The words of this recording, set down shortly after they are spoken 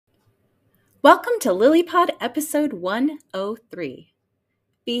Welcome to LilyPod episode 103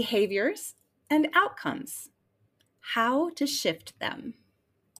 Behaviors and Outcomes. How to Shift Them.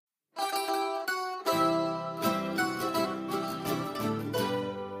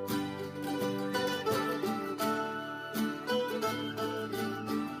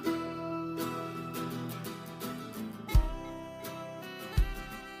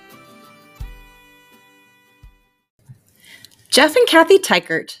 Jeff and Kathy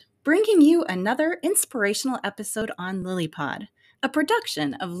Teichert bringing you another inspirational episode on LilyPod, a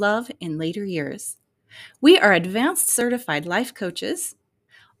production of Love in Later Years. We are advanced certified life coaches,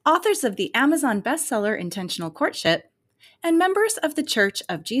 authors of the Amazon bestseller Intentional Courtship, and members of the Church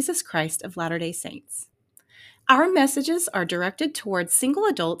of Jesus Christ of Latter-day Saints. Our messages are directed towards single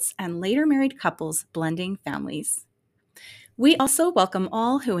adults and later married couples blending families. We also welcome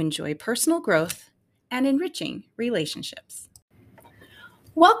all who enjoy personal growth and enriching relationships.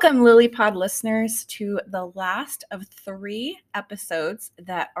 Welcome, LilyPod listeners, to the last of 3 episodes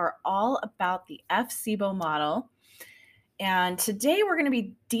that are all about the FSIBO model. And today we're going to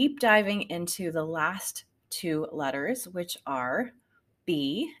be deep diving into the last 2 letters, which are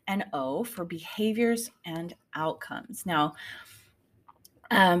B and O for behaviors and outcomes. Now,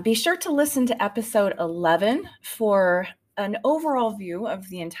 be sure to listen to episode 11 for an overall view of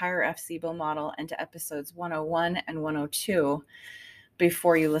the entire FSIBO model and to episodes 101 and 102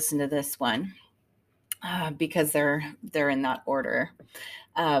 before you listen to this one, because they're in that order.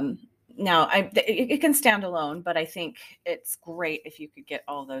 Now, it can stand alone, but I think it's great if you could get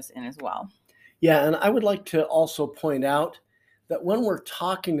all those in as well. Yeah, and I would like to also point out that when we're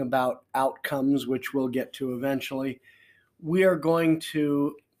talking about outcomes, which we'll get to eventually, we are going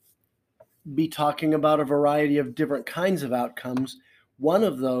to be talking about a variety of different kinds of outcomes. One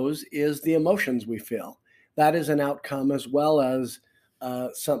of those is the emotions we feel. That is an outcome as well as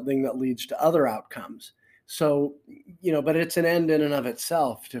something that leads to other outcomes. So, but it's an end in and of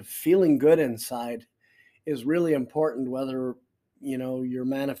itself. To feeling good inside is really important, whether you're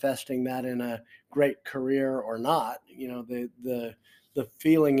manifesting that in a great career or not. The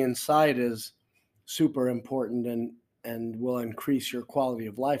feeling inside is super important and will increase your quality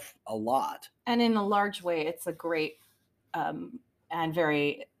of life a lot. And in a large way, it's a great and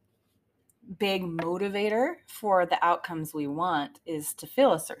very big motivator for the outcomes we want is to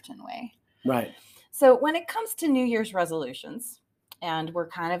feel a certain way. Right. So when it comes to New Year's resolutions, and we're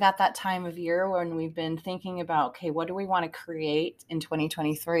kind of at that time of year when we've been thinking about, okay, what do we want to create in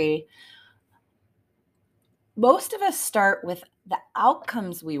 2023? Most of us start with the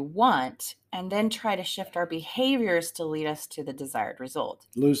outcomes we want and then try to shift our behaviors to lead us to the desired result.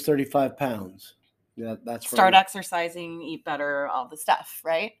 Lose 35 pounds. Yeah, that's start exercising, eat better, all the stuff,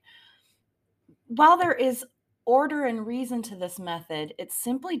 right? While there is order and reason to this method, it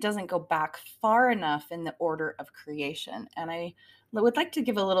simply doesn't go back far enough in the order of creation. And I would like to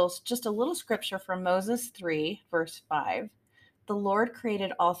give just a little scripture from Moses 3, verse 5. The Lord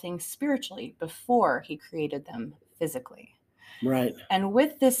created all things spiritually before he created them physically. Right. And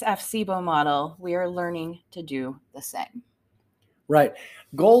with this FSIBO model, we are learning to do the same. Right.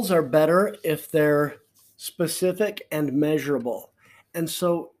 Goals are better if they're specific and measurable. And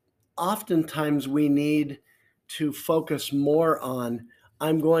so oftentimes we need to focus more on,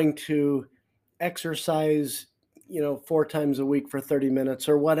 I'm going to exercise, 4 times a week for 30 minutes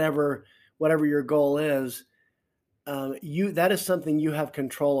or whatever your goal is. That is something you have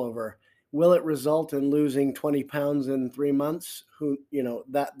control over. Will it result in losing 20 pounds in 3 months?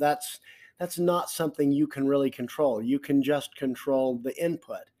 That's not something you can really control. You can just control the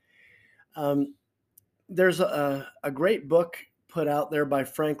input. There's a great book put out there by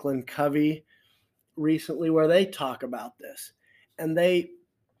Franklin Covey recently where they talk about this. And they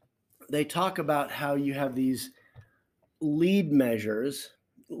talk about how you have these lead measures.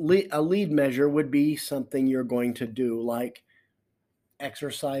 A lead measure would be something you're going to do, like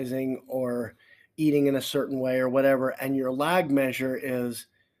exercising or eating in a certain way or whatever. And your lag measure is,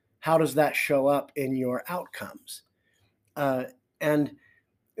 how does that show up in your outcomes? And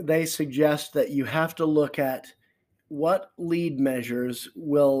they suggest that you have to look at what lead measures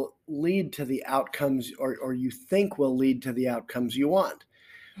will lead to the outcomes or you think will lead to the outcomes you want.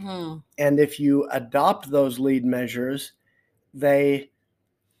 And if you adopt those lead measures, they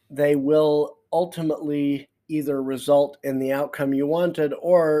will ultimately either result in the outcome you wanted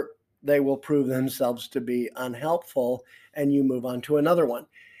or they will prove themselves to be unhelpful and you move on to another one.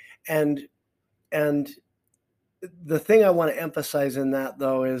 And the thing I want to emphasize in that,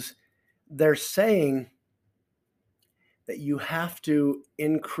 though, is they're saying that you have to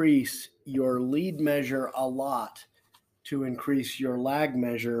increase your lead measure a lot to increase your lag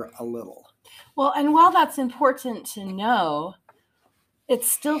measure a little. Well, and while that's important to know,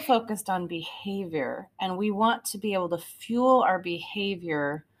 it's still focused on behavior, and we want to be able to fuel our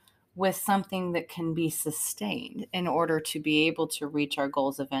behavior with something that can be sustained in order to be able to reach our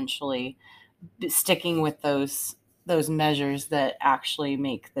goals eventually, sticking with those measures that actually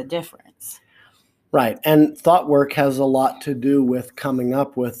make the difference. Right. And thought work has a lot to do with coming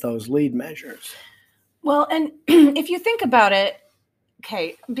up with those lead measures. Well, and if you think about it,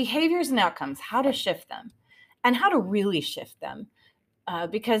 okay, behaviors and outcomes, how to shift them and how to really shift them.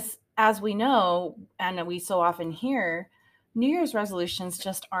 Because as we know, and we so often hear, New Year's resolutions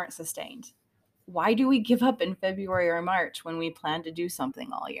just aren't sustained. Why do we give up in February or March when we plan to do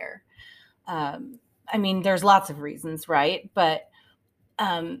something all year? I mean, there's lots of reasons, right? But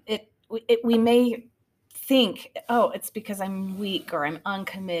we may think, oh, it's because I'm weak or I'm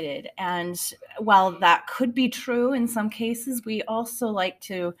uncommitted. And while that could be true in some cases, we also like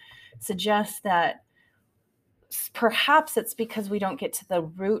to suggest that perhaps it's because we don't get to the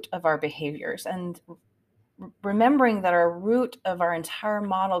root of our behaviors. And remembering that our root of our entire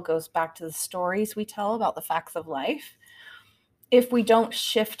model goes back to the stories we tell about the facts of life. If we don't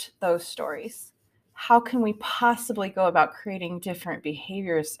shift those stories, how can we possibly go about creating different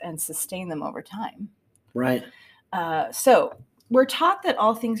behaviors and sustain them over time? Right. So we're taught that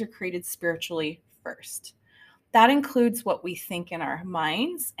all things are created spiritually first. That includes what we think in our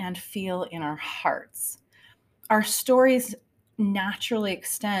minds and feel in our hearts. Our stories naturally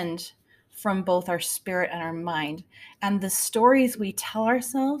extend from both our spirit and our mind. And the stories we tell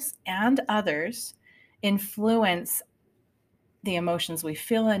ourselves and others influence the emotions we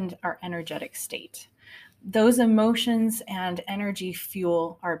feel and our energetic state. Those emotions and energy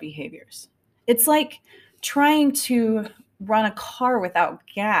fuel our behaviors. It's like trying to run a car without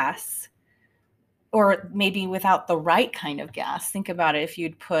gas, or maybe without the right kind of gas. Think about it if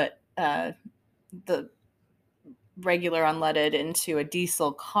you'd put the regular unleaded into a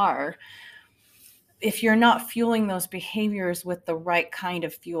diesel car. If you're not fueling those behaviors with the right kind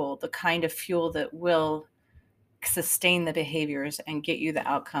of fuel, the kind of fuel that will sustain the behaviors and get you the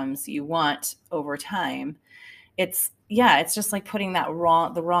outcomes you want over time, it's just like putting the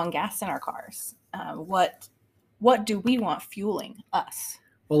wrong gas in our cars. What do we want fueling us?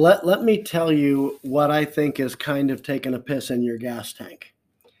 Well, let me tell you what I think is kind of taking a piss in your gas tank.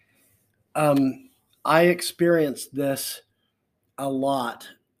 I experienced this a lot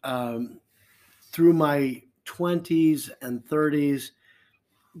through my 20s and 30s.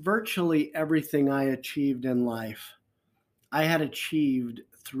 Virtually everything I achieved in life, I had achieved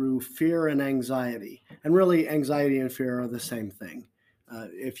through fear and anxiety. And really, anxiety and fear are the same thing.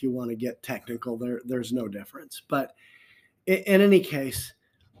 If you want to get technical, there's no difference. But in any case,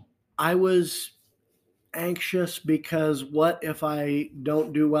 I was anxious because what if I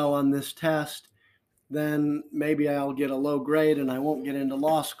don't do well on this test? Then maybe I'll get a low grade and I won't get into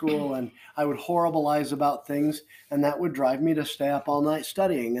law school. And I would horribilize about things, and that would drive me to stay up all night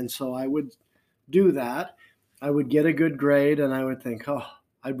studying. And so I would do that. I would get a good grade and I would think, oh,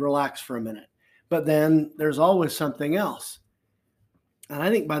 I'd relax for a minute. But then there's always something else. And I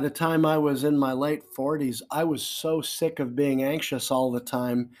think by the time I was in my late 40s, I was so sick of being anxious all the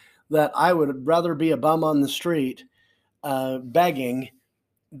time that I would rather be a bum on the street begging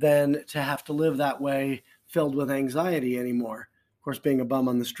than to have to live that way filled with anxiety anymore. Of course, being a bum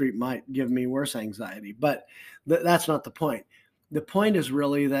on the street might give me worse anxiety, but that's not the point. The point is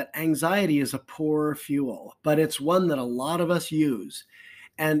really that anxiety is a poor fuel, but it's one that a lot of us use.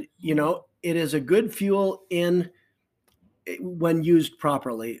 And, it is a good fuel when used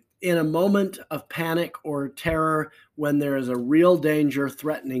properly. In a moment of panic or terror, when there is a real danger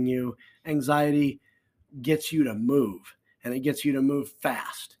threatening you, anxiety gets you to move, and it gets you to move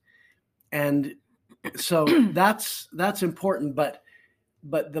fast. And so that's important, but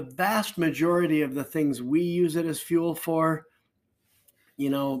the vast majority of the things we use it as fuel for,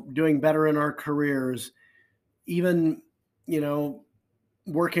 doing better in our careers, even,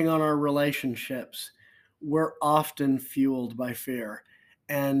 working on our relationships, we're often fueled by fear.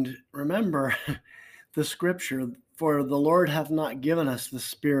 And remember the scripture, for the Lord hath not given us the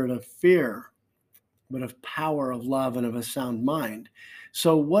spirit of fear, but of power, of love, and of a sound mind.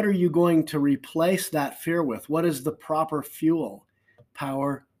 So what are you going to replace that fear with? What is the proper fuel?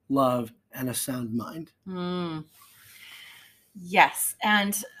 Power, love, and a sound mind. Yes.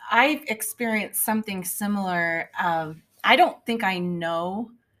 And I've experienced something similar. I don't think I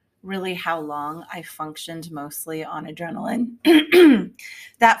know really how long I functioned mostly on adrenaline.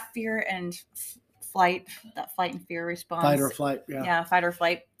 That fear and flight and fear response. Fight or flight. Yeah. Yeah. Fight or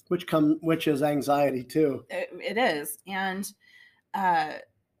flight. Which is anxiety too. It is. And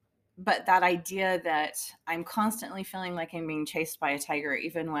but that idea that I'm constantly feeling like I'm being chased by a tiger,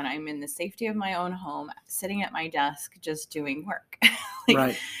 even when I'm in the safety of my own home, sitting at my desk, just doing work.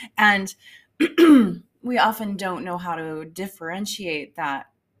 Right. And we often don't know how to differentiate that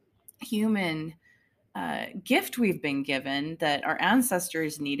human gift we've been given, that our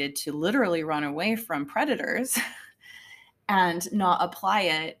ancestors needed to literally run away from predators, and not apply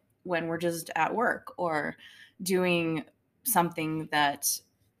it when we're just at work or doing something that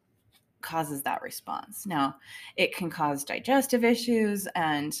causes that response. Now, it can cause digestive issues,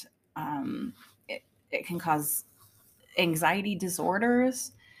 and it can cause anxiety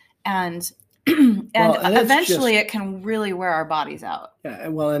disorders, and and eventually it can really wear our bodies out. Yeah,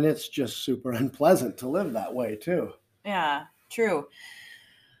 well, and it's just super unpleasant to live that way too. Yeah, true.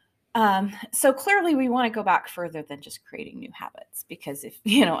 So clearly we want to go back further than just creating new habits, because if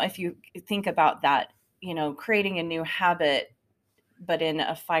you think about that, creating a new habit, but in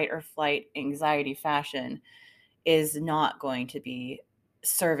a fight or flight anxiety fashion, is not going to be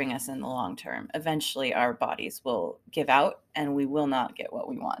serving us in the long term. Eventually our bodies will give out and we will not get what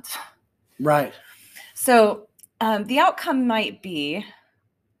we want. Right. So the outcome might be,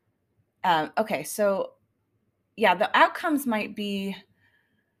 the outcomes might be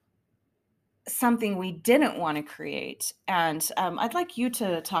something we didn't want to create. And I'd like you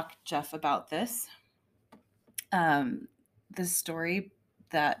to talk, Jeff, about this. This story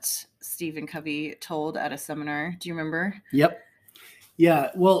that Stephen Covey told at a seminar. Do you remember? Yep.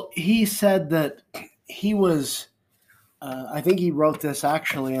 Yeah. Well, he said that he was, I think he wrote this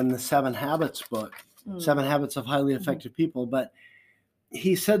actually in the 7 Habits book, 7 Habits of Highly Effective People. But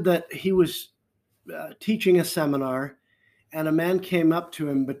he said that he was teaching a seminar, and a man came up to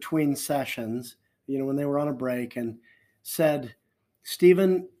him between sessions, when they were on a break, and said,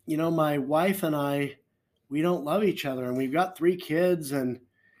 "Stephen, my wife and I, we don't love each other, and we've got 3 kids." And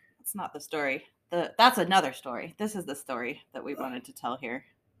that's not the story. That's another story. This is the story that we wanted to tell here.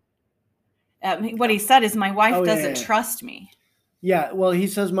 What he said is, my wife doesn't trust me. Yeah, well, he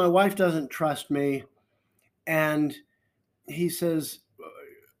says, my wife doesn't trust me. And he says,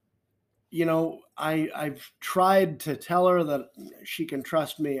 I've tried to tell her that she can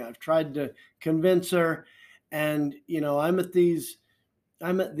trust me. I've tried to convince her. And, I'm at these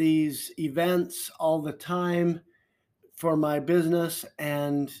events all the time for my business.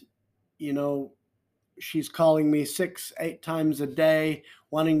 And, she's calling me 6-8 times a day,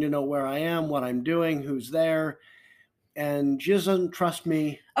 wanting to know where I am, what I'm doing, who's there. And she doesn't trust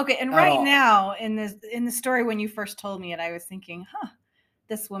me. Okay. And right now in the story, when you first told me it, I was thinking,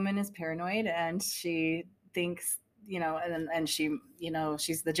 this woman is paranoid and she thinks, and she,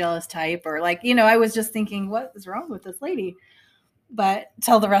 she's the jealous type, or I was just thinking, what is wrong with this lady? But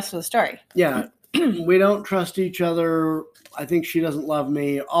tell the rest of the story. Yeah. We don't trust each other. I think she doesn't love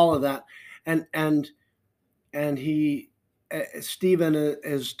me, all of that. And Stephen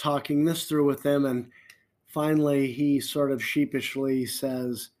is talking this through with them. And finally he sort of sheepishly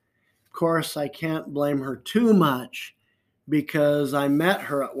says, of course, I can't blame her too much, because I met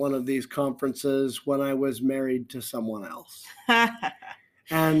her at one of these conferences when I was married to someone else.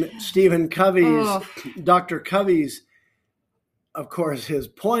 And Stephen Covey's, Dr. Covey's, of course, his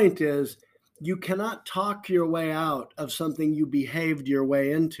point is, you cannot talk your way out of something you behaved your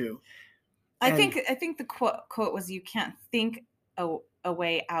way into. I think the quote was, you can't think a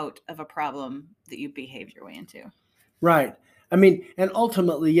way out of a problem that you behaved your way into. Right. I mean, and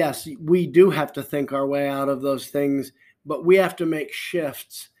ultimately, yes, we do have to think our way out of those things, but we have to make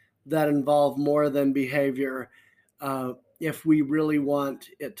shifts that involve more than behavior if we really want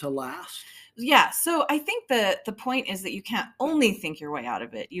it to last. Yeah. So I think the point is that you can't only think your way out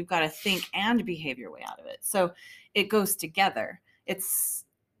of it. You've got to think and behave your way out of it. So it goes together. It's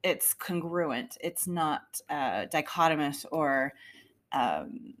congruent. It's not dichotomous or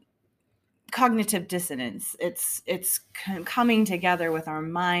cognitive dissonance. It's coming together with our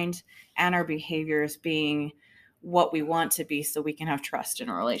mind and our behaviors being what we want to be, so we can have trust in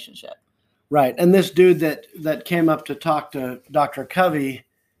a relationship. Right. And this dude that came up to talk to Dr. Covey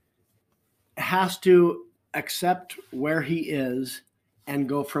has to accept where he is and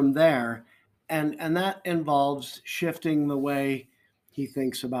go from there. And that involves shifting the way he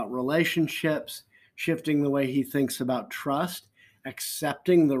thinks about relationships, shifting the way he thinks about trust,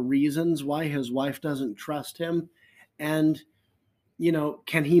 accepting the reasons why his wife doesn't trust him. And,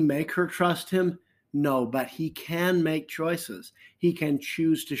 can he make her trust him? No, but he can make choices. He can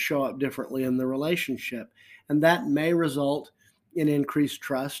choose to show up differently in the relationship. And that may result in increased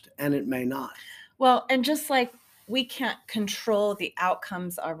trust, and it may not. Well, and just like we can't control the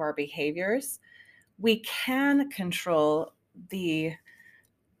outcomes of our behaviors, we can control the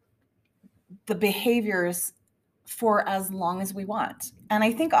the behaviors for as long as we want. And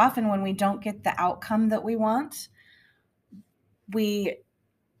I think often when we don't get the outcome that we want, we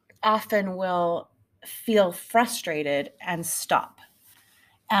often will feel frustrated and stop.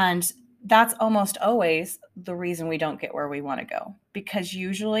 And that's almost always the reason we don't get where we want to go, because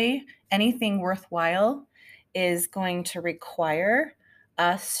usually anything worthwhile is going to require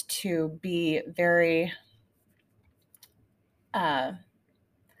us to be very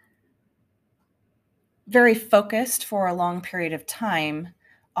very focused for a long period of time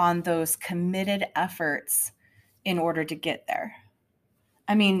on those committed efforts in order to get there.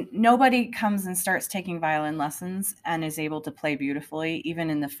 I mean, nobody comes and starts taking violin lessons and is able to play beautifully, even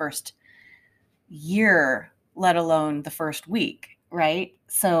in the first year, let alone the first week, right?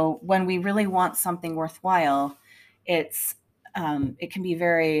 So when we really want something worthwhile, it can be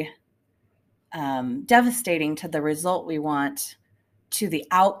very devastating to the result we want, to the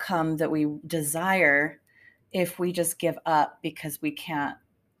outcome that we desire, if we just give up because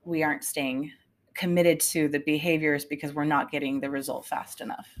we aren't staying committed to the behaviors because we're not getting the result fast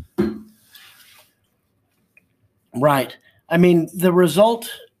enough. Right. I mean, the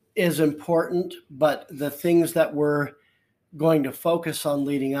result is important, but the things that we're going to focus on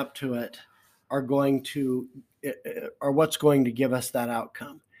leading up to it are what's going to give us that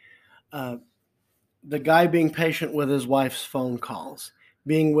outcome. The guy being patient with his wife's phone calls,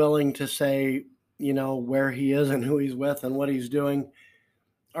 being willing to say, where he is and who he's with and what he's doing,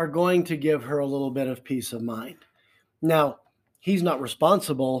 are going to give her a little bit of peace of mind. Now, he's not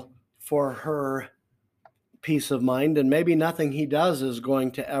responsible for her peace of mind, and maybe nothing he does is going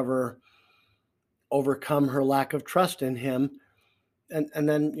to ever overcome her lack of trust in him. And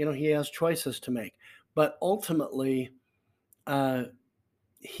then, he has choices to make. But ultimately,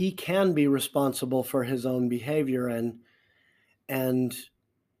 he can be responsible for his own behavior, and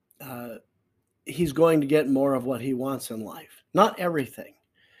he's going to get more of what he wants in life. Not everything,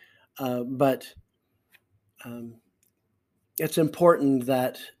 but it's important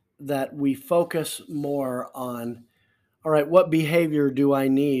that we focus more on, all right, what behavior do I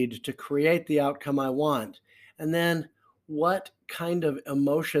need to create the outcome I want? And then what kind of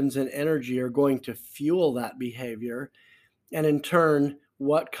emotions and energy are going to fuel that behavior? And in turn,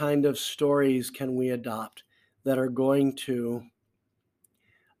 what kind of stories can we adopt that are going to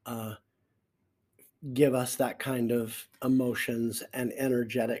give us that kind of emotions and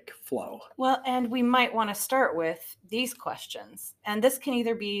energetic flow? Well, and we might want to start with these questions. And this can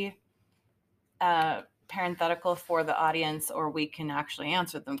either be parenthetical for the audience, or we can actually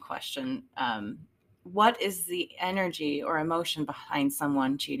answer them question. What is the energy or emotion behind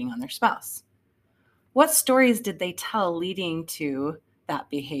someone cheating on their spouse? What stories did they tell leading to that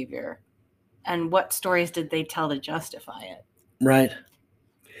behavior? And what stories did they tell to justify it? Right.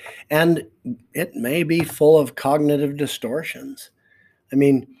 And it may be full of cognitive distortions. I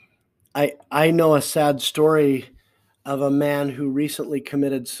mean, I know a sad story of a man who recently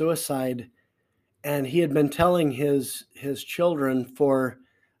committed suicide, and he had been telling his children for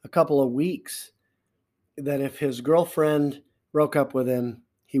a couple of weeks that if his girlfriend broke up with him,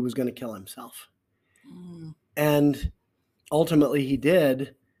 he was going to kill himself. And ultimately he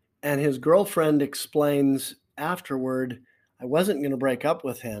did. And his girlfriend explains afterward, I wasn't going to break up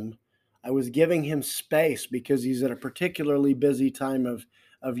with him. I was giving him space because he's at a particularly busy time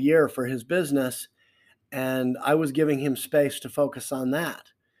of year for his business. And I was giving him space to focus on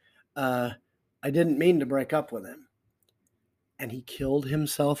that. I didn't mean to break up with him. And he killed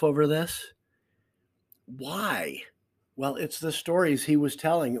himself over this. Why? Well, it's the stories he was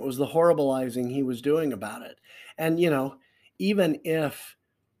telling. It was the horribilizing he was doing about it. And, even if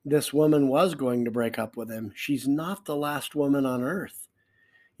this woman was going to break up with him, she's not the last woman on earth.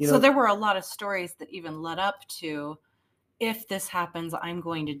 So there were a lot of stories that even led up to, if this happens, I'm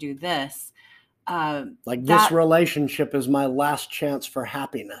going to do this. This relationship is my last chance for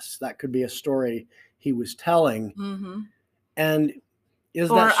happiness. That could be a story he was telling. Mm-hmm. And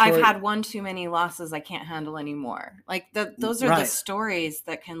I've had one too many losses I can't handle anymore. Those are the stories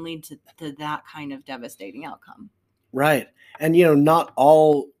that can lead to that kind of devastating outcome. Right. And, not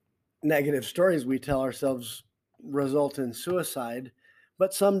all negative stories we tell ourselves result in suicide,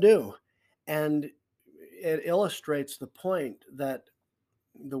 but some do. And it illustrates the point that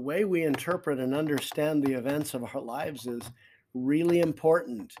the way we interpret and understand the events of our lives is really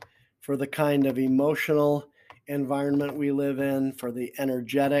important for the kind of emotional environment we live in, for the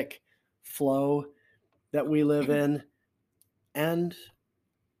energetic flow that we live in, and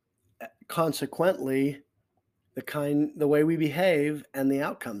consequently the way we behave and the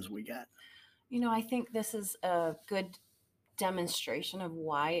outcomes we get. I think this is a good demonstration of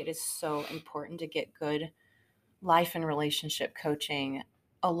why it is so important to get good life and relationship coaching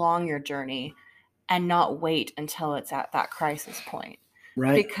along your journey and not wait until it's at that crisis point.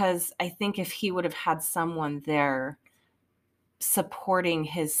 Right. Because I think if he would have had someone there supporting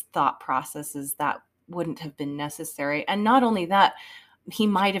his thought processes, that wouldn't have been necessary. And not only that, he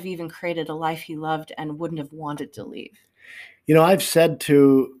might have even created a life he loved and wouldn't have wanted to leave. I've said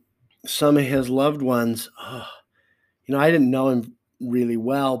to some of his loved ones, I didn't know him really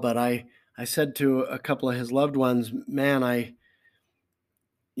well, but I said to a couple of his loved ones, man,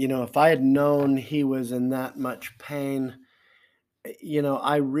 if I had known he was in that much pain,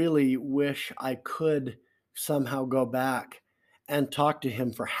 I really wish I could somehow go back and talk to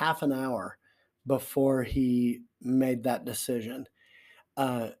him for half an hour before he made that decision.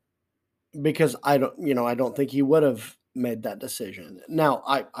 Because I don't think he would have made that decision. Now,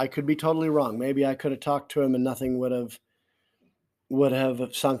 I could be totally wrong. Maybe I could have talked to him and nothing would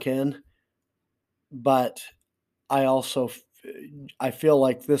have sunk in. But I also I feel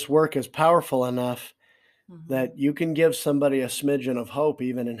like this work is powerful enough that you can give somebody a smidgen of hope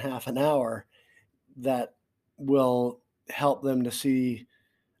even in half an hour that will help them to see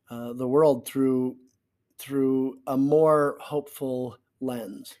the world through a more hopeful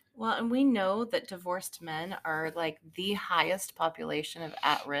lens. Well, and we know that divorced men are like the highest population of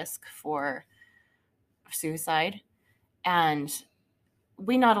at risk for suicide. And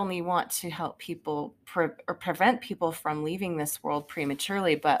we not only want to help people or prevent people from leaving this world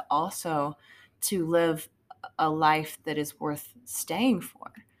prematurely, but also to live a life that is worth staying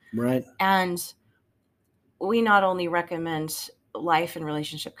for. Right. And we not only recommend life and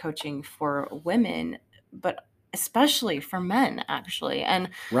relationship coaching for women, but especially for men, actually. And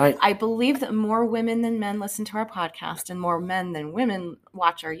Right. I believe that more women than men listen to our podcast and more men than women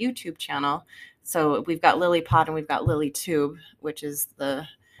watch our YouTube channel. So we've got LilyPod and we've got LilyTube, which is the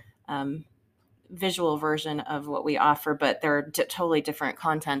visual version of what we offer, but they're totally different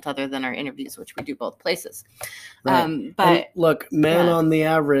content other than our interviews, which we do both places. Right. But and look, men on the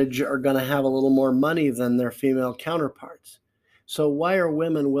average are going to have a little more money than their female counterparts. So why are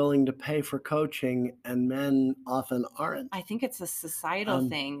women willing to pay for coaching and men often aren't? I think it's a societal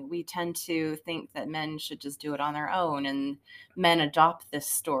thing. We tend to think that men should just do it on their own, and men adopt this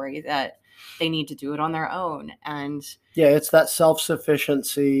story that they need to do it on their own. And yeah, it's that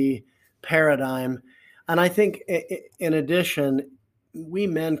self-sufficiency paradigm. And I think in addition, we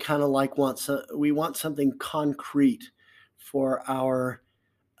men kind of we want something concrete for our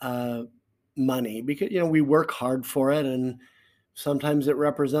money because, we work hard for it, and sometimes it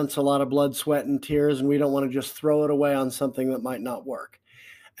represents a lot of blood, sweat, and tears, and we don't want to just throw it away on something that might not work.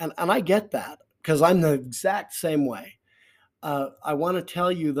 And I get that because I'm the exact same way. I want to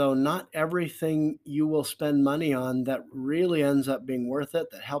tell you, though, not everything you will spend money on that really ends up being worth it,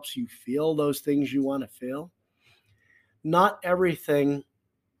 that helps you feel those things you want to feel. Not everything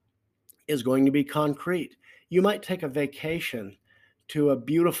is going to be concrete. You might take a vacation to a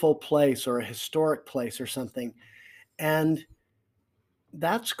beautiful place or a historic place or something, and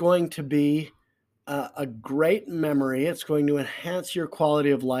that's going to be a great memory. It's going to enhance your quality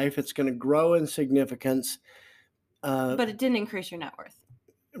of life. It's going to grow in significance. But it didn't increase your net worth.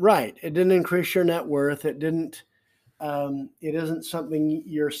 Right. It didn't increase your net worth. It didn't. It isn't something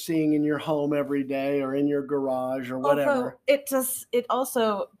you're seeing in your home every day or in your garage or whatever. Although it does. It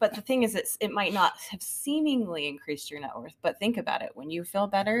also. But the thing is, it might not have seemingly increased your net worth. But think about it. When you feel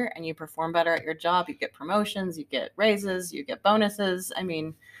better and you perform better at your job, you get promotions, you get raises, you get bonuses. I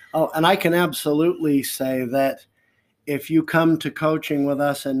mean. Oh, and I can absolutely say that if you come to coaching with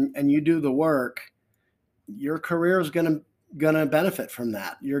us and you do the work, your career is going to benefit from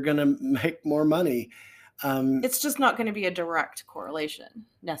that. You're going to make more money. It's just not going to be a direct correlation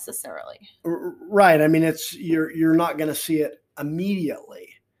necessarily. Right. I mean, you're not going to see it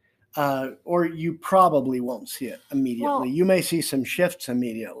immediately, or you probably won't see it immediately. Well, you may see some shifts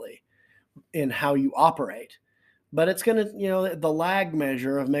immediately in how you operate, but it's going to, the lag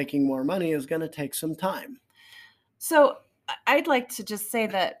measure of making more money is going to take some time. So I'd like to just say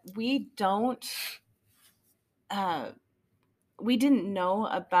that we didn't know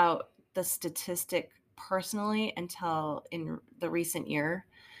about the statistic personally until in the recent year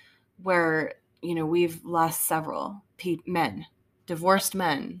where, we've lost several men, divorced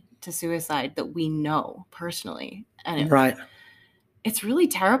men to suicide that we know personally. And right. It's really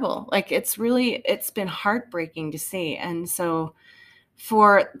terrible. Like it's been heartbreaking to see. And so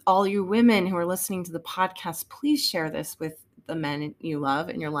for all you women who are listening to the podcast, please share this with the men you love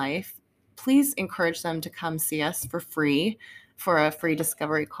in your life. Please encourage them to come see us for free, for a free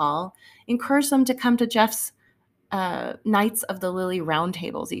discovery call. Encourage them to come to Jeff's Knights of the Lily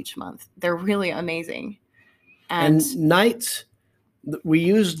roundtables each month. They're really amazing. And knights, we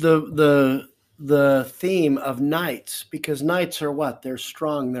use the theme of knights because knights are what? They're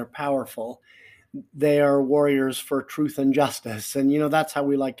strong, they're powerful. They are warriors for truth and justice. And, that's how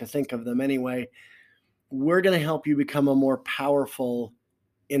we like to think of them anyway. We're going to help you become a more powerful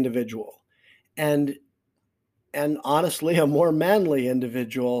individual and honestly, a more manly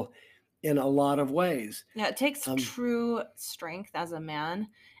individual in a lot of ways. Yeah, it takes true strength as a man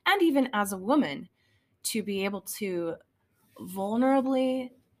and even as a woman to be able to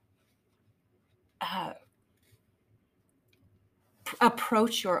vulnerably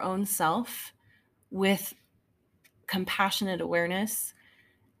approach your own self with compassionate awareness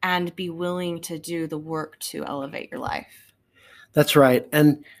and be willing to do the work to elevate your life. That's right.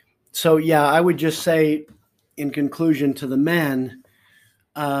 And so, yeah, I would just say in conclusion to the men,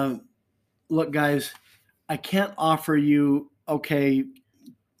 look, guys, I can't offer you, okay,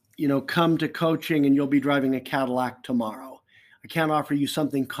 come to coaching and you'll be driving a Cadillac tomorrow. I can't offer you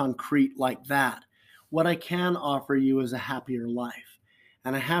something concrete like that. What I can offer you is a happier life.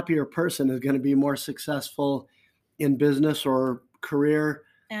 And a happier person is going to be more successful in business or career.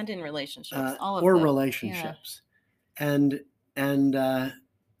 And in relationships. Relationships. Yeah. And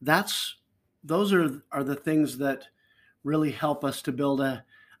those are the things that really help us to build a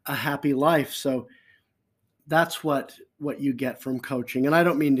happy life. So that's what you get from coaching. And I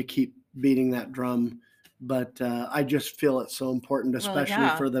don't mean to keep beating that drum, but I just feel it's so important, especially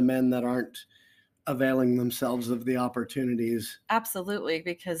for the men that aren't availing themselves of the opportunities. Absolutely,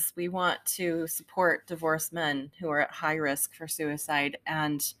 because we want to support divorced men who are at high risk for suicide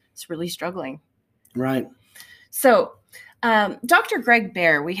and it's really struggling. Right. So Dr. Greg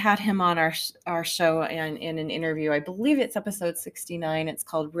Bear, we had him on our show and in an interview. I believe it's episode 69. It's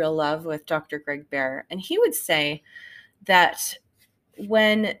called Real Love with Dr. Greg Bear. And he would say that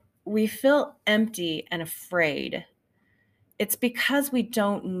when we feel empty and afraid, it's because we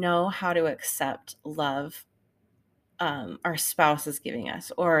don't know how to accept love our spouse is giving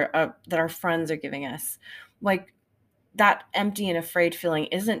us or that our friends are giving us. Like, that empty and afraid feeling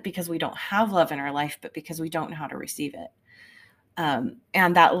isn't because we don't have love in our life, but because we don't know how to receive it.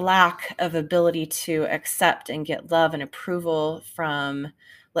 And that lack of ability to accept and get love and approval from,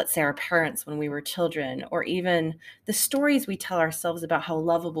 let's say, our parents when we were children, or even the stories we tell ourselves about how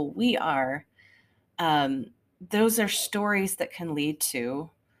lovable we are, those are stories that can lead to,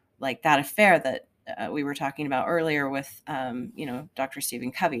 like, that affair that we were talking about earlier with, Dr.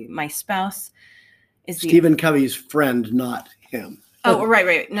 Stephen Covey. My spouse is Stephen Covey's friend, not him. Oh,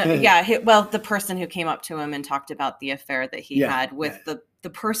 right. No, yeah. The person who came up to him and talked about the affair that he had with the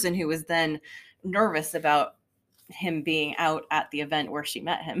person who was then nervous about him being out at the event where she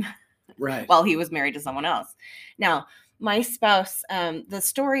met him. Right. While he was married to someone else. Now, my spouse, the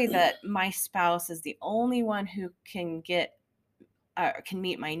story that my spouse is the only one who can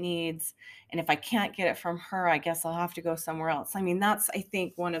meet my needs. And if I can't get it from her, I guess I'll have to go somewhere else. I mean, that's, I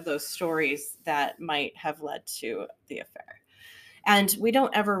think, one of those stories that might have led to the affair. And we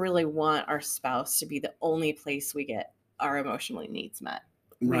don't ever really want our spouse to be the only place we get our emotional needs met.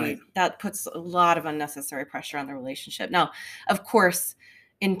 Right. That puts a lot of unnecessary pressure on the relationship. Now, of course,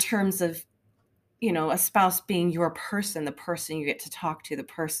 in terms of, a spouse being your person, the person you get to talk to, the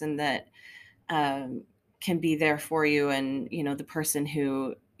person that can be there for you, and, the person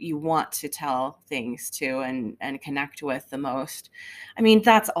who you want to tell things to and connect with the most. I mean,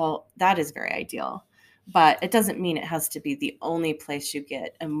 that is very ideal. But it doesn't mean it has to be the only place you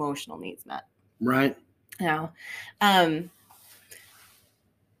get emotional needs met. Right. Now,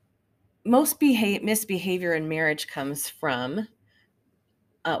 most misbehavior in marriage comes from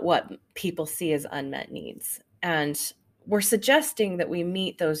what people see as unmet needs. And we're suggesting that we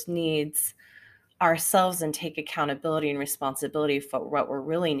meet those needs ourselves and take accountability and responsibility for what we're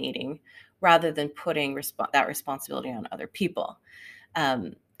really needing, rather than putting that responsibility on other people.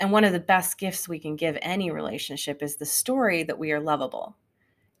 And one of the best gifts we can give any relationship is the story that we are lovable,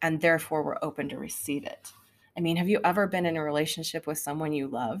 and therefore we're open to receive it. I mean, have you ever been in a relationship with someone you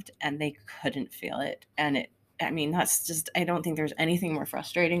loved and they couldn't feel it? And that's just, I don't think there's anything more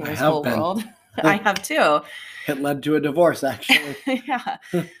frustrating in this whole world. I have too. It led to a divorce, actually. Yeah.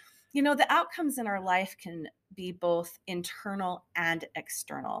 The outcomes in our life can be both internal and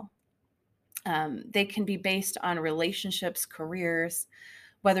external. They can be based on relationships, careers,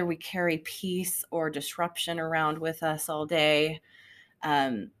 whether we carry peace or disruption around with us all day.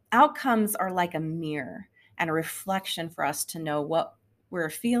 Outcomes are like a mirror and a reflection for us to know what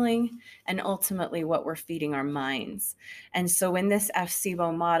we're feeling and ultimately what we're feeding our minds. And so in this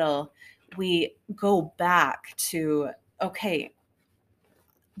FSIBO model, we go back to, okay,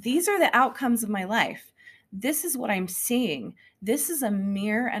 these are the outcomes of my life. This is what I'm seeing. This is a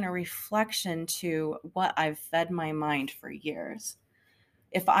mirror and a reflection to what I've fed my mind for years.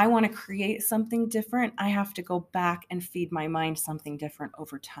 If I want to create something different, I have to go back and feed my mind something different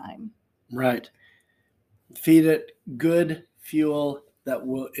over time. Right. Feed it good fuel that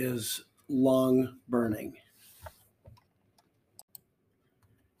is long burning.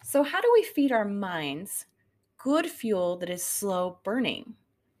 So how do we feed our minds good fuel that is slow burning?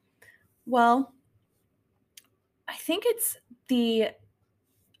 Well, I think it's the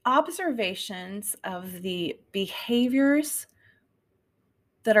observations of the behaviors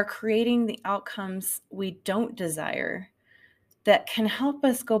that are creating the outcomes we don't desire that can help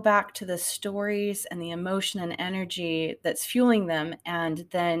us go back to the stories and the emotion and energy that's fueling them, and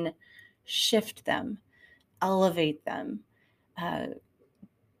then shift them, elevate them,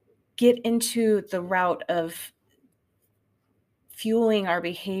 get into the route of fueling our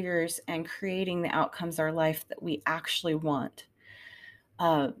behaviors and creating the outcomes of our life that we actually want.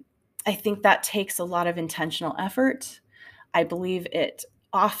 I think that takes a lot of intentional effort. I believe it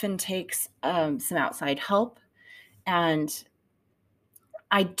often takes some outside help. And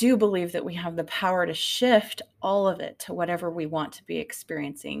I do believe that we have the power to shift all of it to whatever we want to be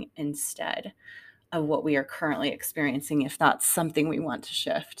experiencing instead of what we are currently experiencing, if that's something we want to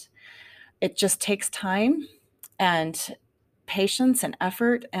shift. It just takes time and patience and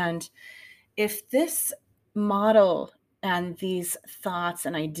effort. And if this model and these thoughts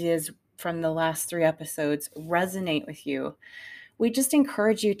and ideas from the last 3 episodes resonate with you, we just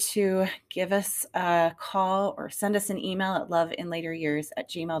encourage you to give us a call or send us an email at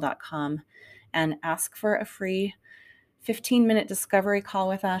loveinlateryears@gmail.com and ask for a free 15-minute discovery call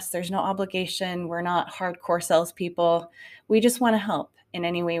with us. There's no obligation. We're not hardcore salespeople. We just want to help in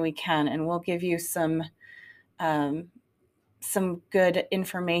any way we can, and we'll give you some good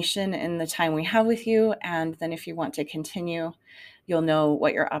information in the time we have with you. And then if you want to continue, you'll know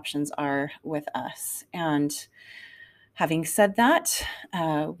what your options are with us. And having said that,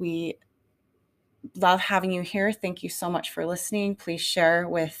 we love having you here. Thank you so much for listening. Please share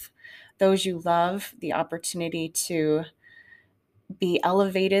with those you love the opportunity to be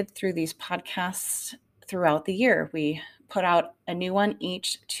elevated through these podcasts throughout the year. We put out a new one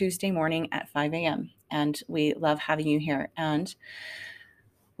each Tuesday morning at 5 a.m. and we love having you here. And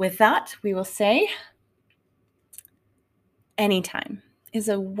with that, we will say anytime is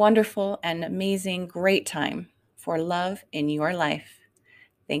a wonderful and amazing, great time for love in your life.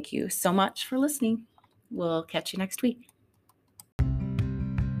 Thank you so much for listening. We'll catch you next week.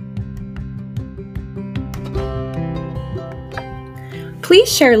 Please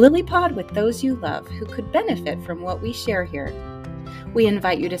share LilyPod with those you love who could benefit from what we share here. We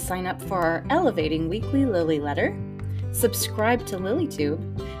invite you to sign up for our Elevating Weekly Lily Letter, subscribe to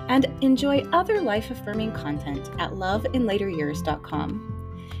LilyTube, and enjoy other life-affirming content at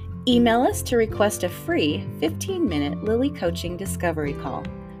loveinlateryears.com. Email us to request a free 15-minute Lily Coaching Discovery Call.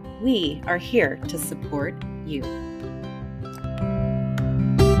 We are here to support you.